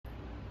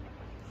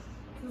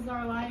This is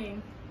our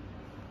lighting.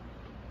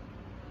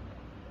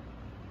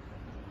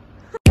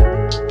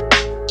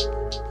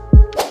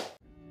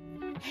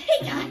 Hey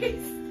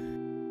guys!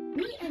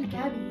 Me and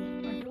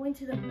Gabby are going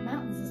to the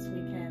mountains this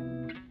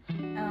weekend.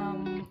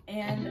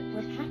 And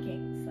we're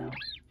packing, so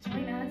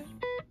join us.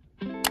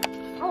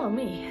 Follow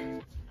me.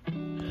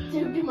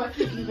 To do my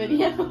cooking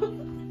video.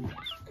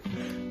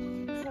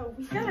 So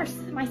we've got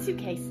my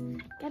suitcase.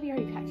 Gabby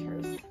already packed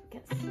hers.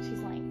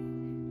 She's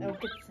lying. Oh,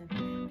 get this in.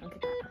 Don't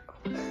get that.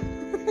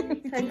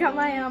 So I've got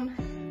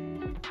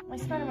my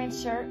Spider-Man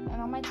shirt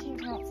and all my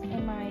tank tops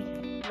and my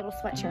little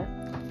sweatshirt.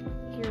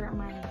 Here are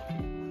my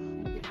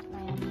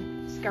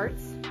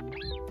skirts.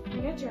 I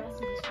got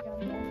dressed and she got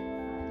there.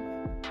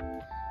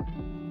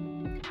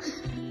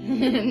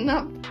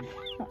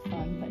 not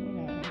fun, but you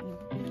know what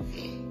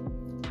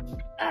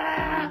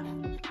I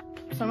mean.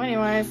 So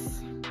anyways.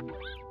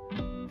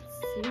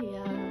 See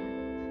ya.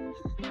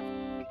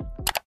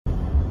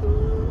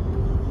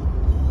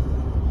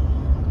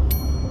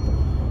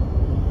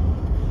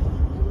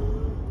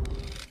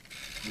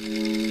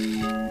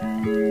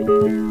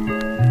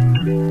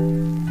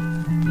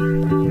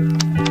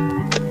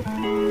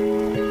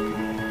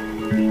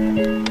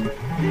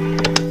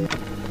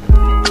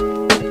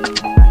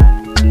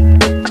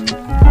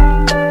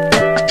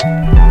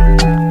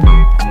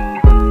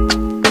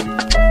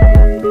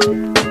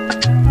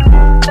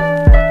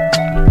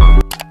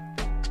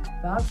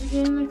 About to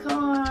get in the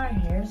car,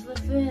 here's the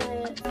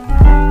fit.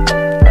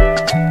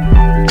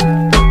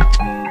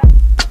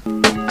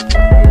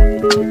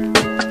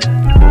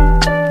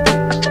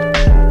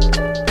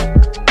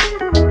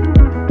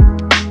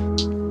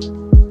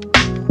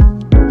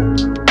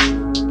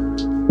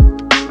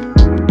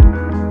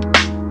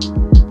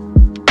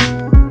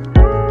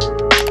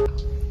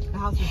 The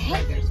house is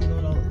right there. See the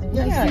little...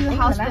 Yeah, you see the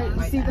house right,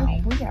 you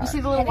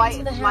see the little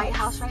white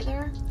house right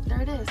there?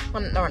 There it is.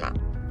 Well, no, we're not.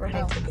 We're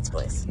heading to the pizza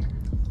place.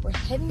 We're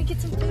heading to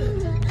get some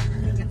food.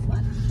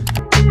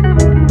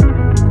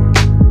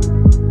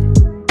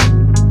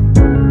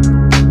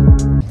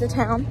 The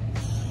town.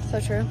 So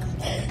true.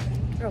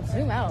 Girl,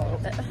 zoom out a little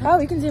bit. Oh,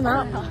 you can zoom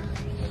out.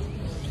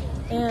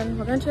 And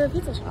we're going to a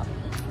pizza shop.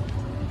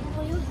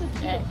 Oh, you look so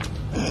cute.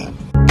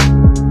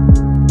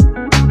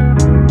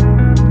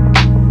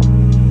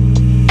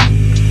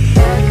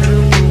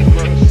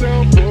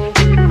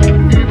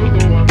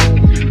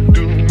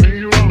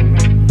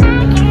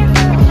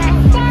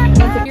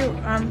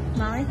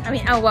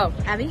 Oh, whoa,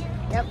 Abby?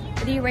 Yep.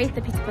 What do you rate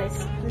the pizza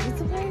place? The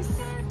pizza place?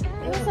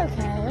 It was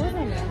okay. It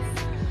wasn't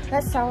nice.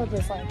 That salad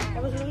was like, I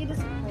was really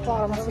disappointed.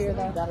 Bottom tier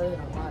though. Better than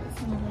it was.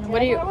 What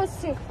do you? It was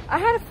too. I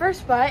had a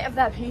first bite of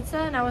that pizza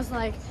and I was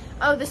like,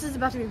 oh, this is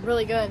about to be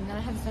really good. And then I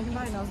had the second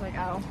bite and I was like,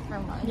 oh,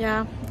 never mind.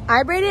 Yeah.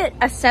 I rated it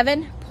a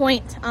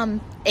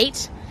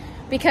 7.8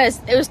 because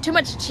it was too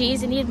much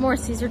cheese. It needed more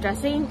Caesar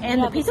dressing,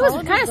 and the pizza was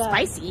kind of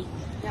spicy.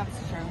 Yeah,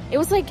 that's true. It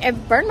was like it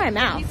burned my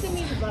mouth. Pizza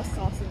needs less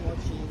sauce and more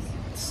cheese.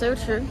 So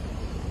true.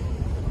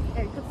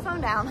 Hey, put the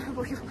phone down.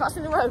 We're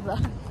crossing the road, bro.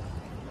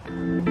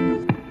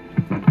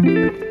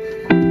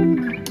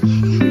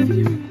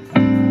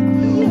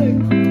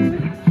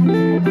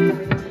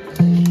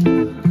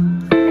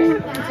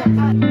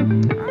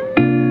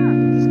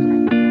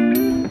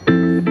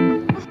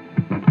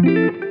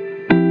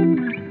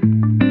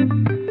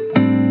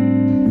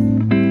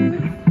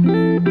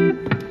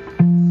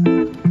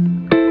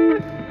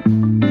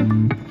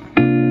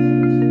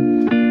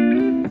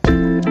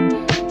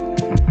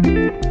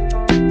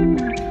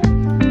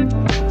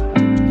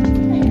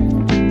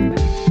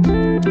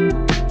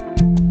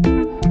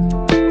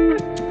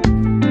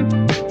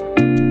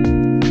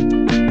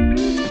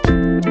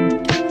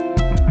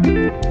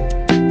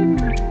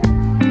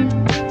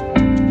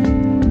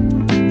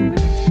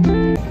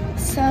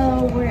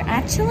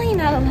 Actually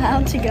not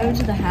allowed to go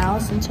to the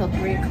house until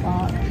 3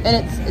 o'clock.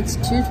 And it's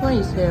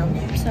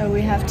 2:22. So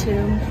we have to.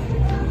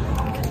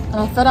 And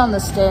I fell down the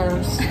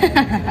stairs.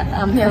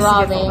 I'm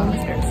throbbing.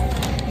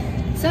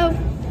 So,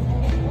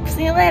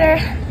 see you later.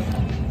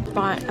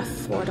 Bought a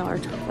 $4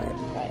 chocolate.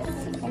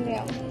 Calm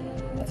down.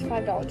 That's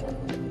 $5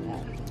 chocolate. Yeah.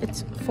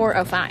 It's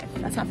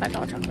 $4.05. That's not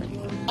 $5 chocolate.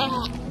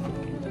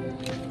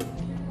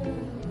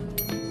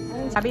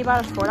 Abby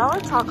bought a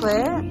 $4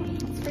 chocolate.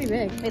 It's pretty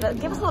big. Hey,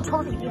 give us a little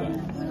tour to eat it.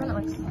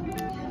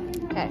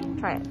 Okay,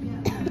 try it.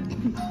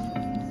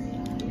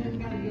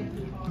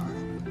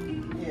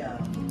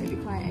 Maybe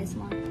quiet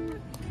ASMR.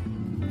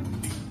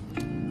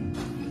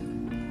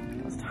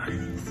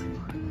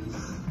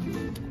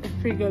 It's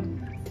pretty good.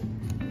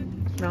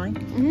 Really?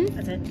 Mm-hmm.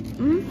 That's it?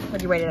 Mm-hmm. What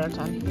do you rate it out of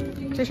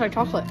 10? Tastes like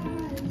chocolate.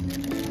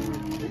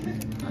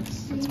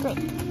 That's great.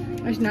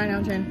 It's 9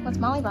 out of 10. What's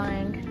Molly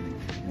buying?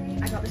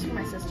 I got this for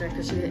my sister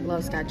because she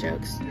loves dad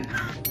jokes.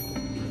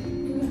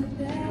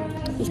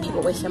 These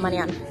people waste their money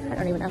on, I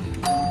don't even know.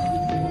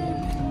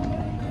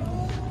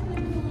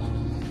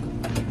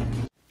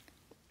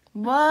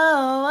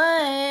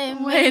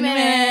 Whoa, wait a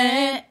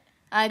minute.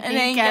 I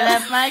think I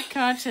left my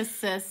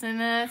consciousness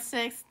in a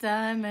 6th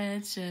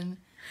dimension.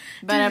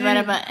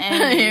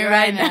 And here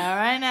right now,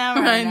 right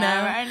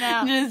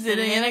now. Just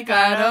sitting in a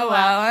car, oh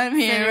wow, I'm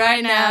here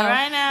right now.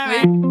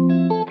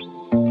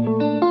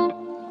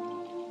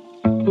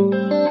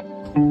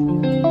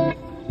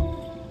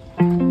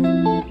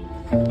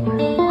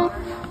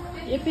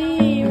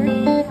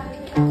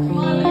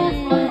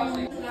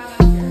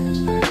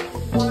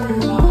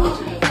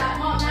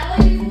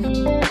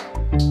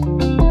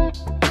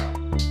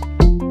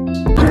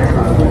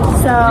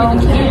 So,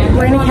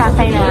 we're in a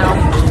cafe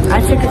now. I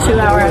took a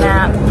 2-hour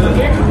nap.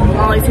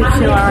 Molly took a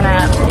 2-hour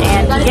nap.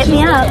 And to get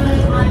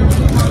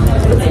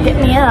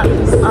me up,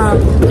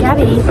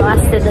 Gabby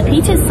blasted the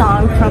Peaches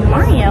song from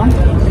Mario,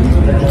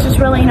 which is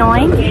really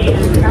annoying.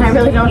 And I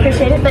really don't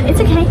appreciate it, but it's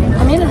okay.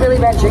 I made a really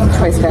bad drink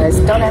choice, guys.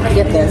 Don't ever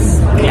get this.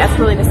 Yeah, it's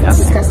really It's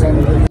disgusting.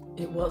 disgusting.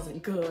 It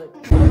wasn't good.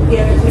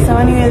 So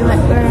anyway,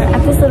 we're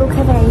at this little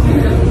cafe.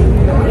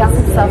 We got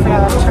some stuff. I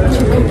got a chocolate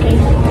chip cookie.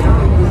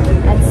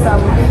 And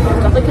some,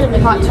 definitely could have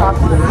been hot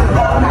chocolate. I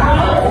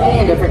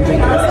need a different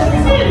drink.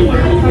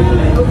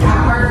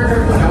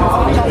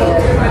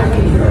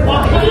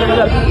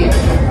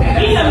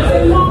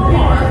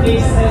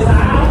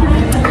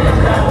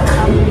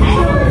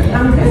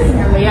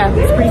 But yeah,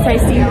 it's pretty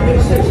tasty. I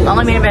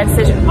only made a bad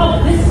decision. I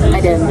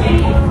did.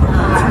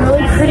 It's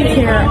really pretty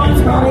here.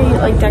 It's really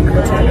like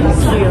decorative and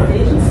cute.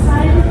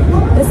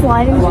 This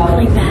lighting is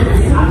really bad.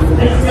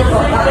 This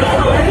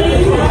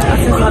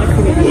is not a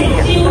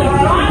creepy.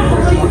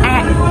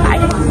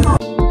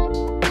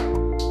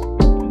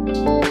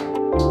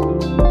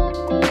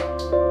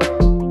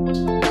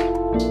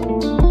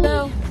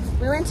 So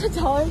we went to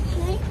Dollar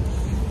Tree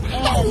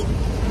and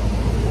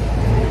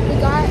we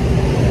got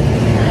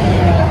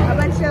a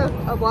bunch of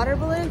water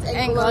balloons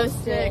and glow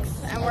sticks,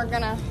 and we're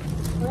gonna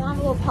have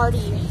a little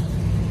party.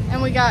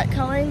 And we got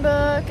coloring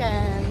book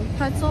and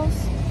pencils.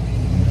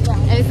 Yeah.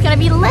 And it's gonna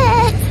be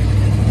lit.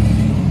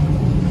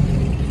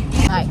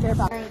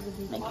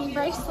 Making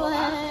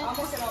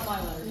bracelets.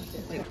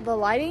 The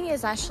lighting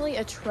is actually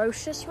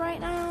atrocious right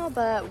now,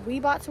 but we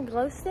bought some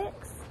glow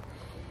sticks,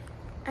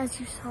 as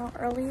you saw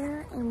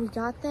earlier, and we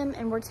got them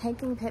and we're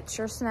taking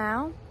pictures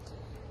now.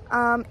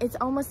 It's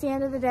almost the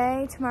end of the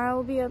day. Tomorrow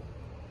will be a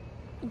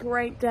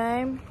great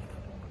day.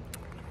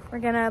 We're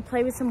gonna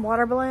play with some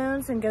water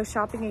balloons and go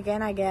shopping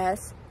again, I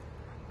guess.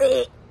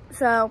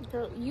 So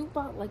Girl, you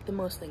bought like the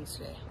most things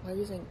today. Why are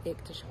you saying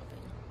ick to shopping?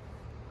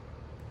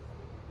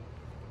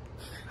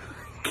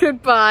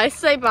 goodbye.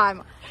 Say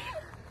bye.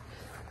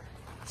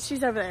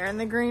 She's over there in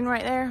the green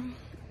right there.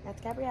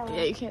 That's Gabriella.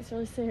 Yeah, you can't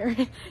really see her.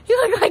 You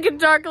look like a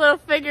dark little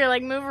figure.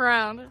 Like, move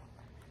around.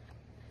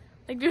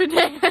 Like, do a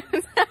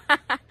dance.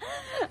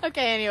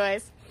 Okay,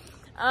 anyways.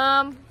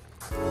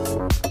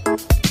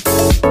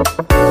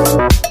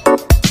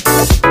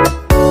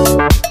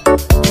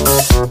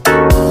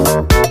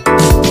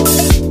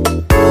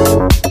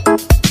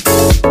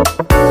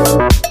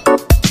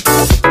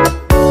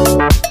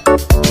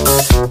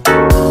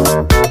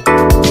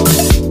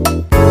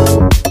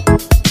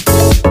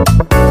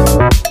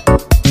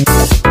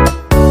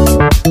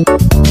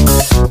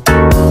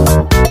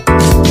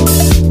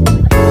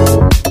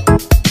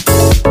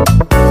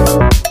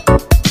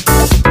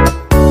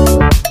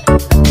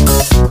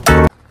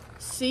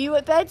 See you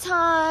at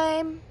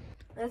bedtime.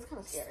 That's kind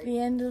of scary. The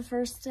end of the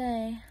first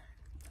day.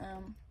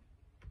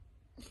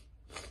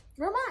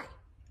 Where am I?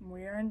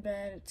 We're in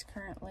bed. It's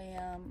currently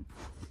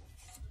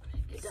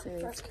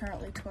it's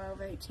currently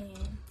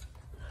 12:18.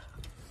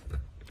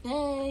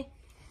 Hey.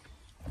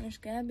 There's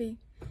Gabby.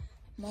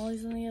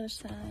 Molly's on the other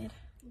side.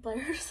 By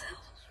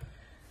herself.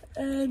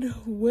 And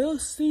we'll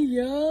see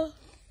ya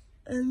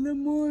in the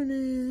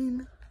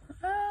morning.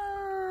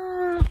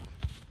 Ah.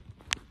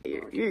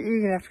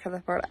 You're gonna have to cut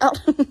that part out.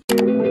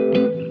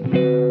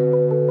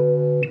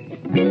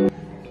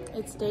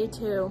 It's day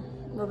 2.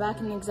 We're back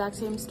in the exact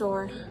same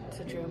store.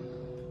 So true.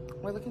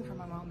 We're looking for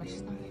my mom, but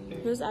she's not here.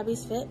 Here's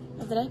Abby's fit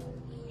of the day.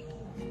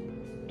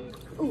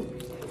 Ooh.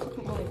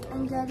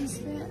 And Gabby's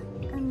fit.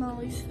 And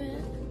Molly's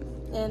fit.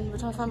 And we're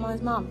trying to find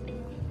Molly's mom.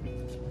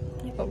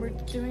 But we're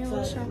doing a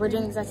little shopping. We're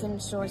doing the exact same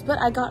stores. But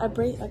I got a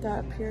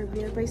Pure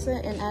Beer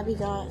bracelet, and Abby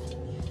got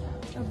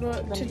a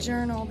book to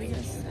journal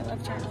because I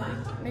love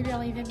journaling. Maybe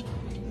I'll even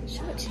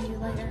show it to you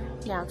later.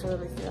 Yeah,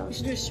 totally. We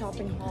should do a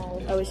shopping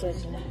haul. Oh, we should.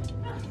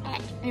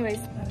 Anyways,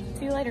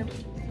 see you later.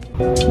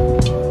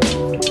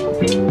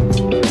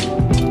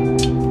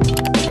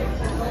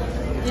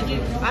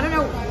 I don't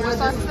know what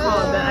this is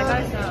called, but I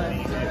got it.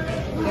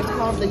 It's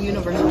called the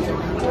Universal.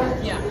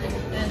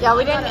 Yeah,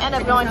 we didn't end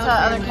up going to the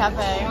other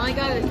cafe. I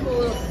got a cool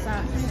little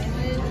sandwich.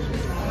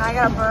 And I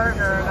got a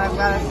burger and I've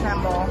got a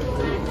symbol.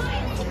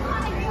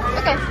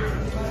 Okay,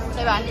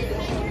 say bye.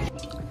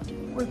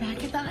 We're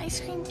back at the ice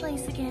cream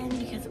place again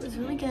because it was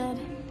really good.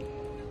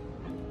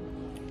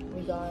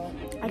 We got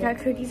I got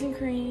cookies and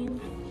cream,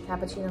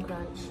 cappuccino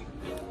crunch.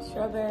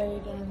 strawberry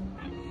jam.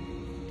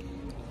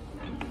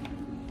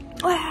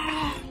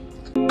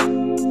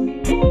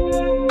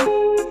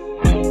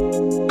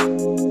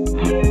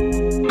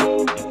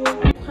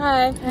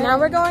 Hi, now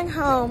we're going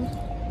home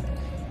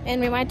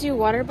and we might do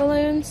water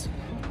balloons.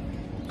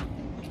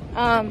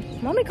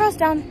 Let me cross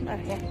down. Oh,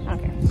 yeah, I don't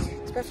care.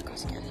 It's perfect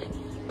cross again.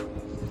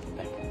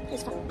 But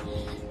it's fine.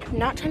 I'm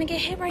not trying to get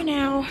hit right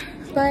now,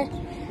 but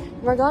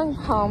we're going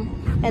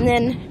home. And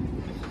then,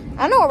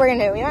 I don't know what we're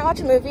gonna do. We might watch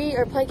a movie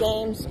or play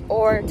games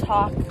or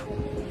talk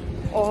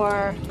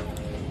or...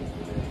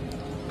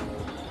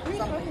 Who are you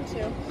talking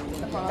to?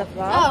 The vlog.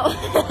 Oh.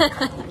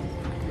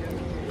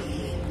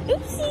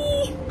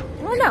 Oopsie.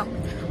 I don't know.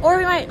 Or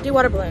we might do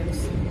water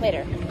balloons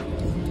later,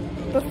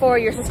 before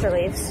your sister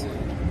leaves.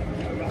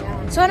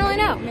 Yeah. So I don't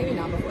really know. Maybe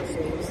not before she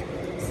leaves. I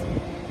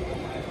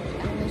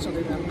don't think she'll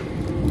do them.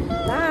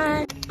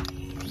 Bye.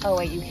 Oh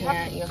wait, you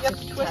can't. You have to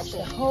twist touch it.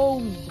 the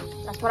hose.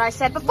 That's what I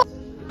said before.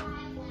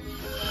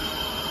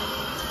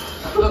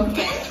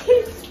 Okay.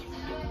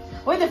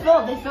 Wait, they filled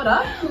up? They filled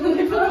up a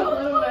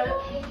little bit.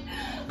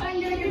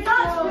 I'm gonna get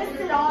not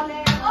twisted on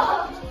there.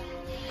 Oh,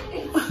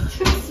 it's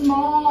too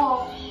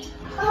small.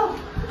 Oh.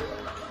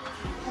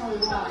 Oh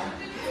god.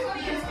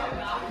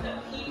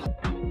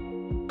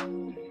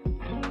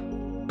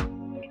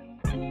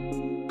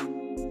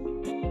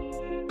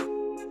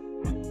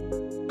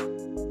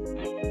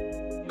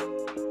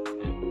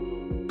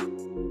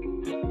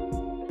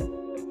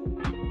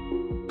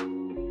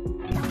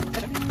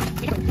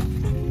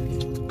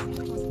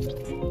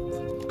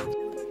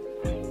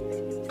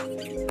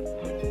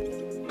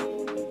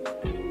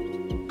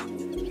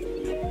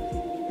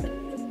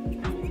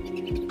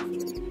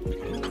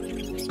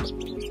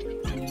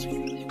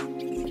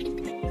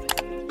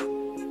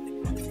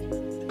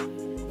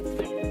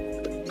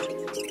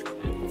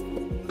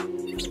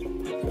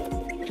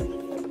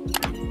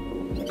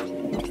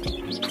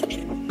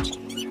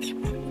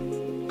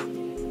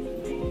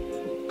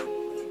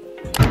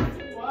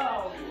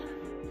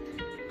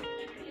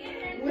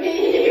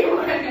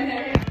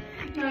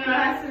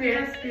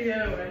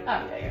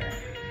 Okay,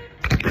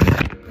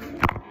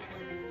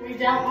 we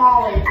jumped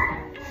Molly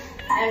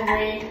and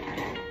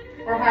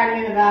we're hiding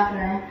in the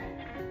bathroom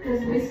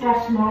because we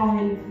splashed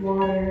Molly with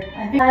water. I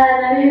think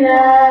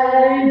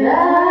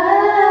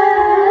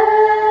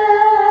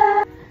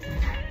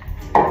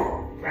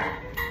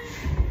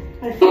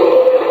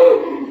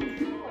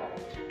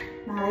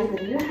Molly, what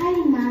are you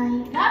hiding, Molly?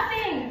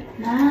 Nothing!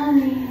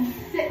 Molly.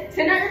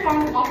 Sit down your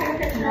phone, I'll take a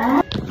picture.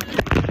 No.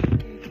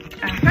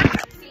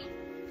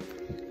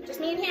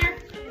 Me in here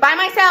by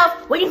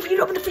myself, waiting for you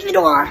to open the freaking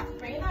door.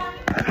 Bring it on.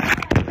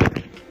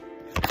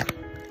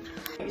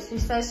 She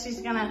says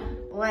she's gonna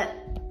let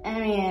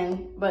Emmy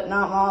in, but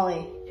not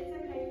Molly.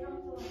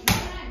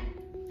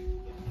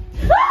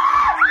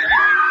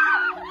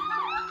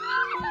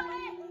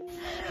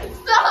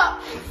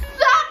 Stop!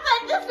 Stop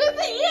it! This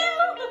isn't you!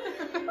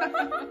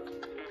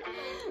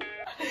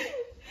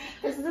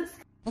 This is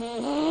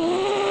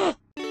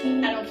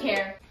I don't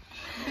care.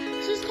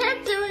 She just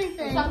can't do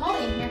anything. Stop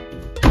Molly in here.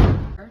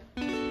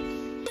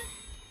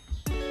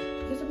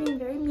 Being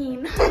very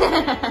mean.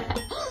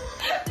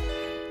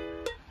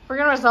 We're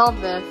gonna resolve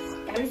this.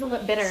 Gabby's a little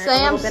bit bitter.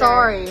 Say I'm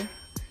sorry,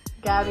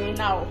 Gabby.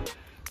 No.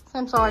 Say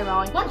I'm sorry,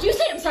 Molly. Why don't you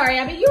say I'm sorry,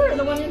 Abby? You were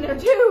the one in there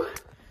too.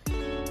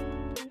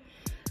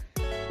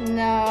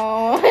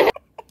 No.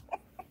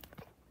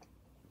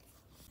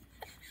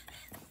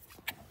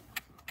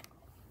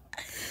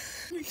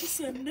 Like you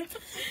said, no.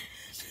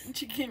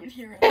 She can't even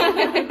hear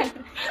it.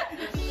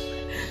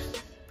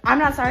 I'm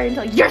not sorry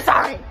until you're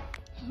sorry.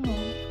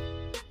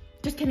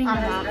 Just kidding,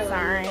 I'm not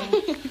sorry.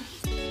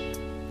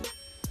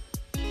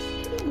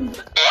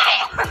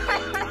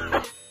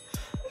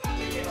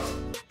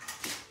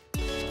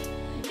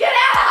 Get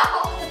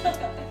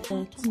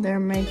out!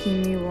 They're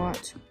making me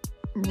watch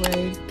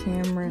Raid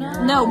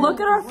Cameron. No, look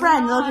at our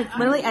friend. Look, it's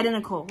literally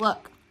identical.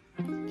 Look.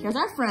 Here's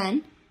our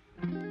friend.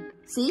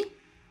 See?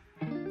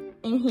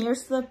 And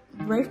here's the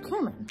Raid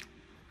Cameron.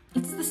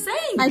 It's the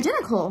same.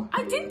 Identical.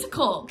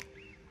 Identical.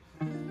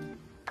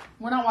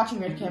 We're not watching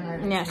Raid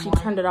Cameron. Yeah, she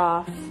turned it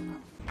off.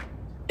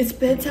 It's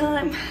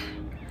bedtime.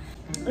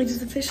 It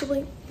is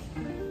officially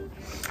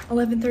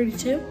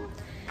 11:32,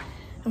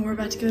 and we're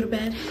about to go to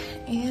bed.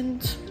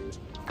 And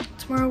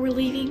tomorrow we're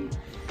leaving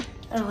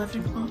at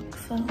 11 o'clock,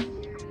 so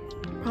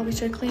probably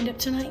should have cleaned up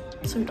tonight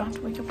so we don't have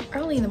to wake up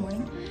early in the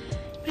morning.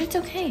 But it's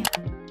okay.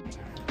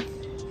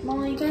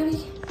 Molly,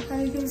 Daddy, how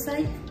are you gonna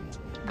say?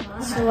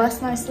 So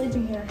last night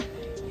sleeping here.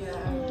 Yeah.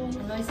 I'm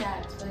really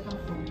sad. It's really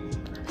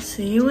comfortable.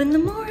 See you in the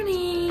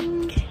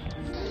morning.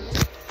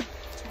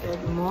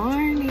 Good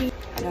morning.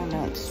 I don't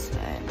know what to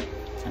say.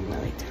 I'm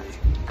really tired.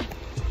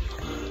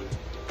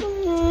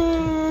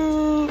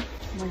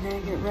 We're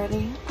gonna get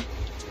ready.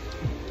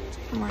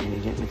 I'm ready to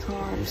get in the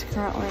car. It's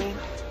currently,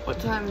 what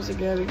time is it,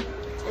 Gabby?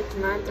 It's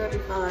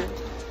 9:35.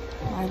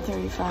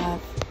 9:35.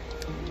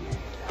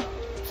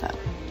 So,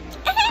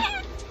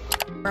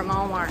 we're at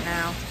Walmart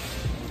now.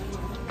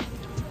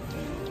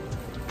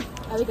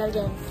 How we gotta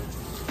go?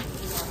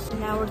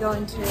 Now we're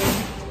going to,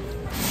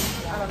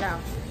 I don't know,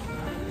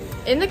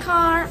 in the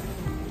car.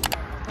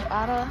 We're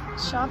at a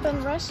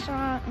shopping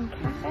restaurant and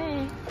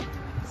cafe.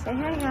 Say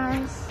hi,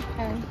 guys.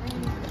 Hey.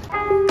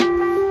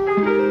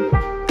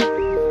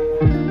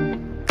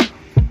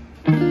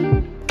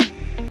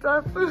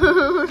 Our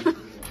food.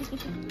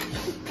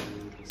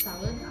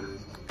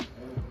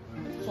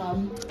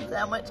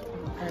 sandwich.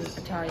 And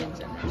Italians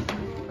in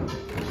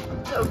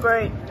there. So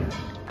great.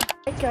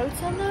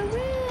 Goats on the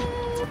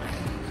roof.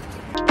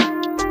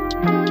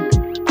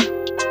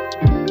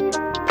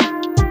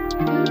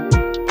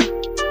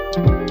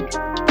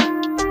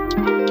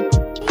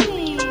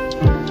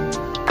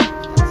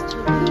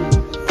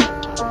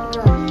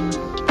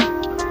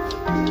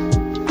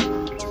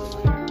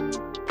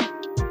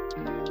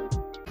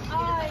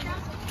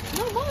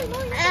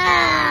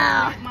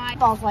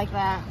 Balls like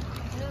that.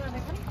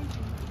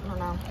 I don't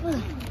know.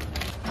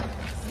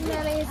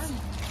 Smellies.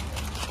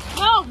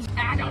 No!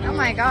 I don't know. Oh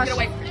my gosh. Get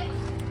away from me.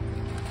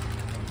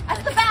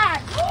 That's the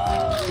bag!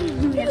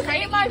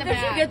 Hey, Mark, did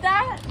you get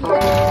that?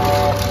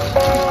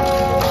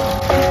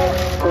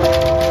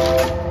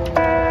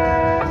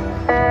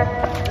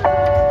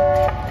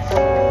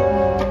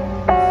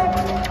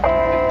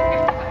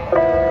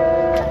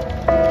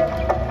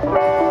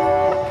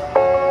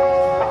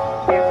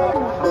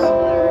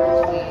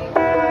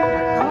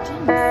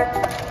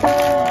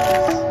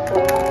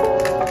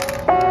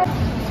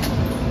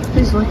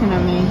 He's looking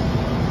at me.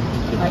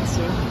 He likes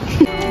you.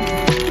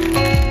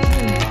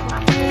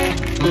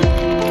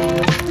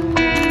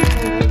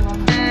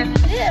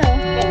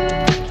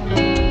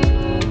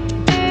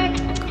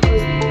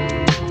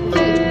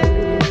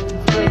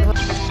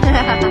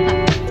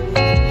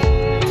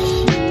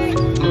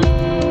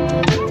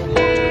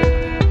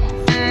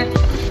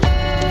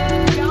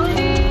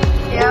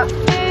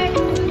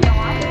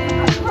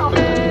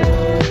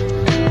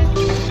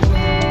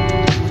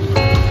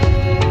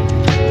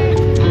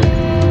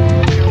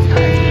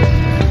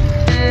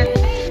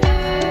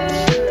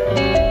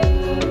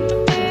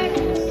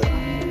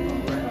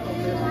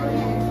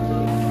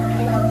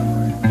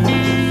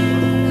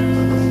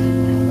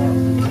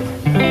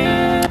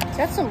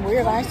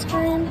 Ice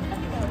cream.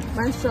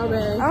 Mine's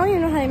strawberry. I don't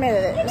even know how you made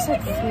it. It's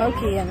like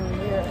smoky and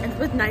weird. It's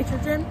with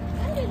nitrogen.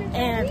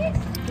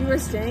 And we were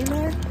staying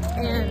there,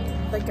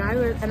 and the guy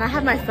was, and I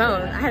had my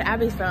phone. I had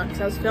Abby's phone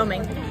because I was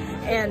filming.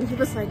 And he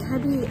was like, "Can I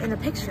be in a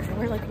picture?" And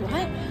we're like,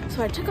 "What?"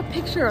 So I took a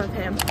picture of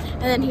him,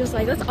 and then he was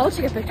like, "Let's all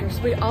take a picture."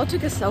 So we all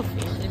took a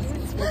selfie.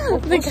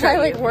 The guy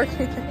like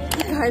working.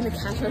 The guy in the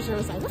cash register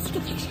was like, "Let's take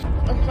a picture."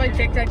 Let's play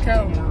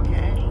tic-tac-toe.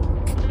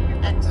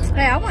 Okay.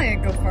 Hey, I want to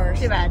go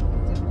first. Too bad.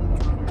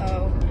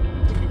 Oh.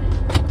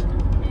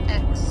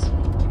 X.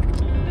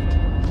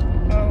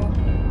 Oh.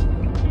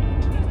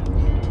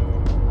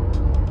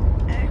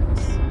 X.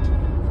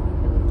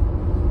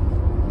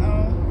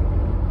 Oh.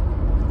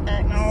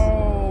 X.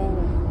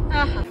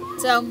 No.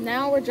 So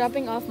now we're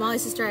dropping off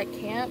Molly's sister at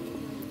camp.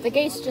 The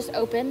gates just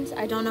opened.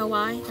 I don't know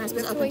why. They're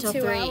supposed to open until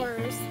 3.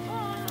 Hours.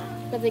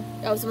 But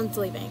someone's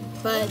leaving.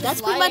 But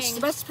that's pretty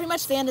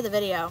much the end of the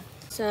video.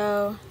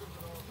 So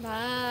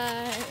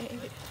Bye.